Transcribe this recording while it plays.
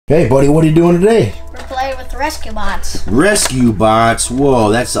Hey buddy, what are you doing today? We're playing with Resce Bots. Resce Bots? Whoa,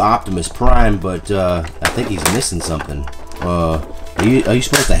 that's Optimus Prime, but I think he's missing something. Are you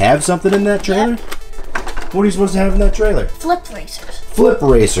supposed to have something in that trailer? Yep. What are you supposed to have in that trailer? Flip Racers. Flip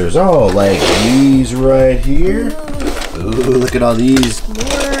Racers, oh, like these right here? Ooh, look at all these.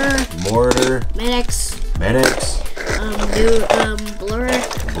 Mortar. Medics.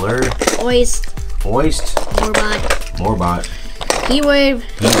 Blurr. Hoist. Moorbot. Heatwave.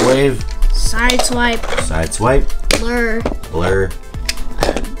 Sideswipe. Blurr.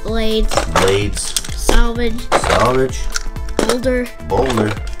 Blades. Salvage. Boulder.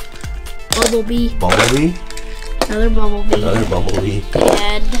 Bumblebee. Another Bumblebee.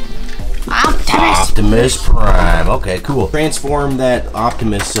 And Optimus Prime. Okay, cool. Transform that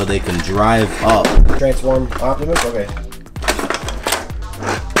Optimus so they can drive up. Transform Optimus? Okay.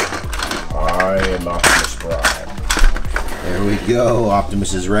 I am Optimus Prime. There we go.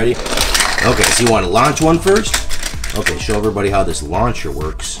 Optimus is ready. Okay, so you want to launch one first? Okay, show everybody how this launcher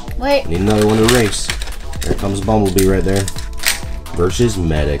works. wait. Need another one to race. There comes Bumblebee right there. Versus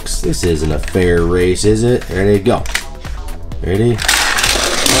medics. This isn't a fair race, is it? Ready to go. Ready?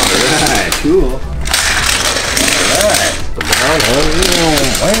 Alright, cool. Alright.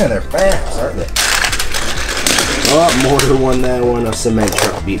 Man, they're fast, aren't they? Oh, Mortar won that one. A cement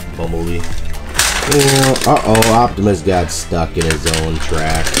truck beat Bumblebee. Uh-oh, Optimus got stuck in his own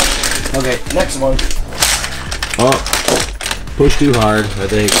track. Okay, next one. Oh, push too hard, I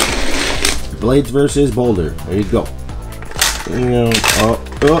think. Blades versus Boulder. There you go.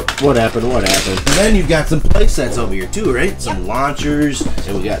 What happened? And then you've got some play sets over here too, right? Some launchers,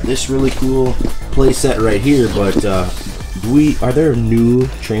 and we got this really cool play set right here. But are there new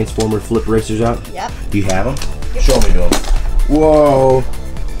Transformer Flip Racers out? Yep. Do you have them? Yep. Show me to them. Whoa!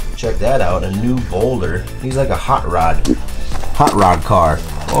 Check that out. A new Boulder. He's like a hot rod car.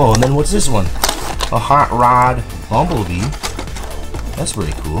 Oh, and then what's this one? A Hot Rod Bumblebee. That's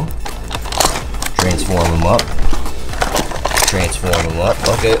pretty cool. Transform him up.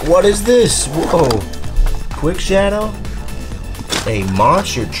 Okay, what is this? Whoa. Quickshadow? A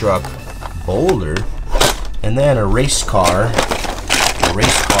monster truck Boulder. And then a race car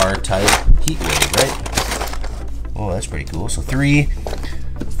type Heatwave, right? Oh, that's pretty cool. So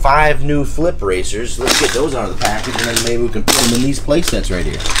 5 new Flip Racers. Let's get those out of the package, and then maybe we can put them in these play sets right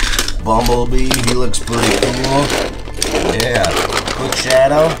here. Bumblebee, he looks pretty cool. Yeah.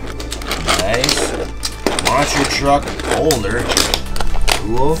 Quickshadow. Nice. Monster truck Boulder.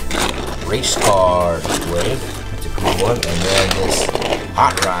 Cool. Race car Heatwave. That's a cool one. And then this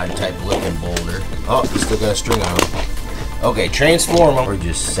hot rod type looking Boulder. Oh, he's still got a string on him. Okay, transform them. Or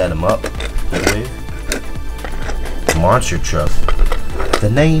just set them up. Heatwave. Monster truck. The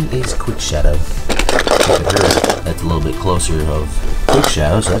name is Quickshadow. Look at her. That's a little bit closer of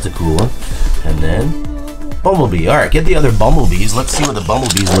Quickshadow, so that's a cool one. And then Bumblebee. Alright, get the other Bumblebees. Let's see what the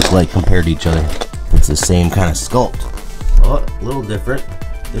Bumblebees look like compared to each other. It's the same kind of sculpt. Oh, a little different.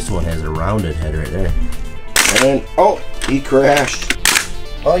 This one has a rounded head right there. And oh, he crashed.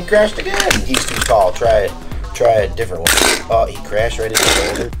 Oh, he crashed again. He's too tall. Try a different one. Oh, he crashed right into the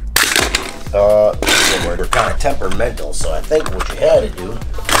boulder. They're kind of temperamental, so I think what you had to do is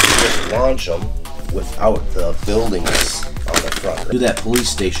just launch them without the buildings on the front. Do that police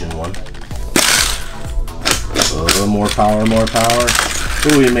station one. Oh, more power.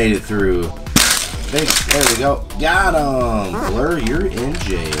 Ooh, we made it through. There we go. Got him. Blurr, you're in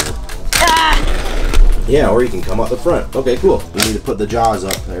jail. Yeah, or you can come up the front. Okay, cool. We need to put the jaws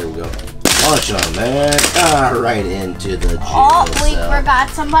up. There we go. Launch them, man. Right into the jail Oh, we cell. forgot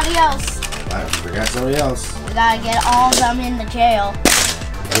somebody else. I forgot somebody else. We gotta get all of them in the jail.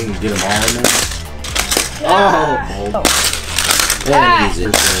 We can get them all in there. Oh, there he's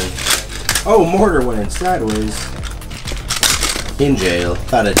in. Oh, Mortar went in sideways. In jail.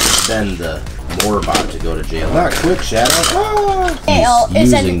 Gotta send the Moorbot to go to jail. Not Quickshadow. Oh,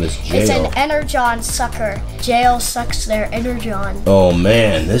 he's using this jail. It's an Energon sucker. Jail sucks their Energon. Oh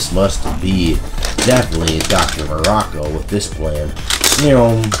man, this must be definitely Dr. Morocco with this plan.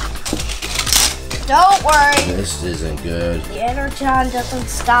 Don't worry. This isn't good. The Energon doesn't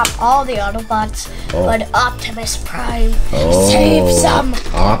stop all the Autobots, but Optimus Prime saves them.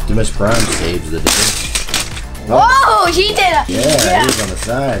 Optimus Prime saves the day. Whoa, he did it! Yeah, he's on the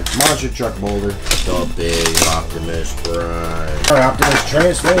side. Monster truck Boulder. The big Optimus Prime. Alright, Optimus,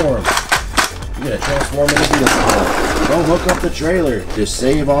 transform. You gotta transform into this one. Don't hook up the trailer. Just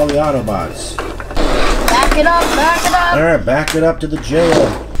save all the Autobots. Back it up. Alright, back it up to the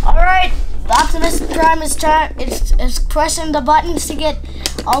jail. Alright, Optimus Prime is pressing the buttons to get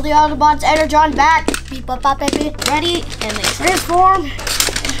all the Autobots Energon back. Beep, bop, bop, beep, beep. Ready, and they transform.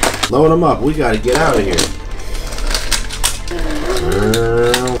 Load them up. We gotta get out of here.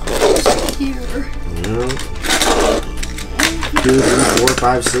 Here. 2, 3, 4,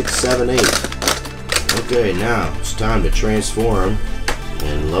 5, 6, 7, 8. Okay, now it's time to transform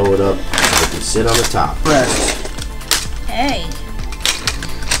and load up so they can sit on the top. Press. Hey.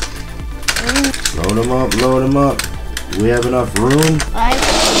 Load them up, load them up. Do we have enough room? I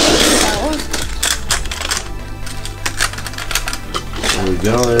think so. There we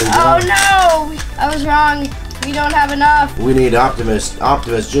go, there we go. Oh no! I was wrong. We don't have enough. We need Optimus.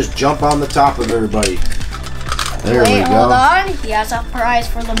 Optimus, just jump on the top of everybody. There Wait, we go. hold on. He has a prize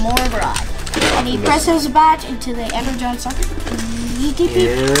for the more rod. And he presses the badge into the ENERGIZE socket.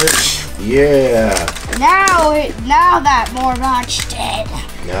 Yeah. Now that more rod's dead.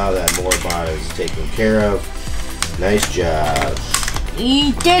 Now that more bot is taken care of. Nice job.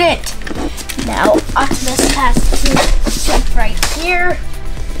 He did it. Now Optimus has to jump right here.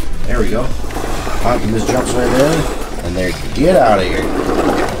 There we go. Optimus jumps right there. And there, get out of here.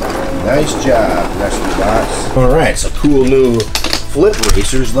 Nice job, Resce Bots. Alright, so cool new Flip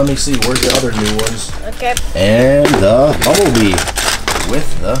Racers. Let me see, where's the other new ones? Okay. And the Bumblebee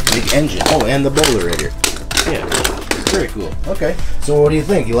with the big engine. Oh, and the Boulder right here. Yeah, very cool. Okay, so what do you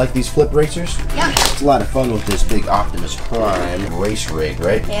think? You like these Flip Racers? Yeah. It's a lot of fun with this big Optimus Prime race rig,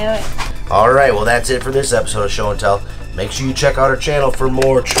 right? Yeah. Alright, well that's it for this episode of Show and Tell. Make sure you check out our channel for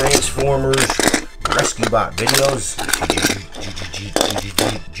more Transformers Rescue Bot videos.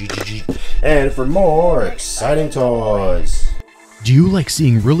 And for more exciting toys. Do you like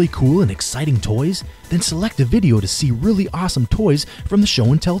seeing really cool and exciting toys? Then select a video to see really awesome toys from the Show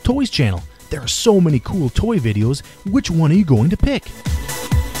and Tell Toys channel. There are so many cool toy videos. Which one are you going to pick?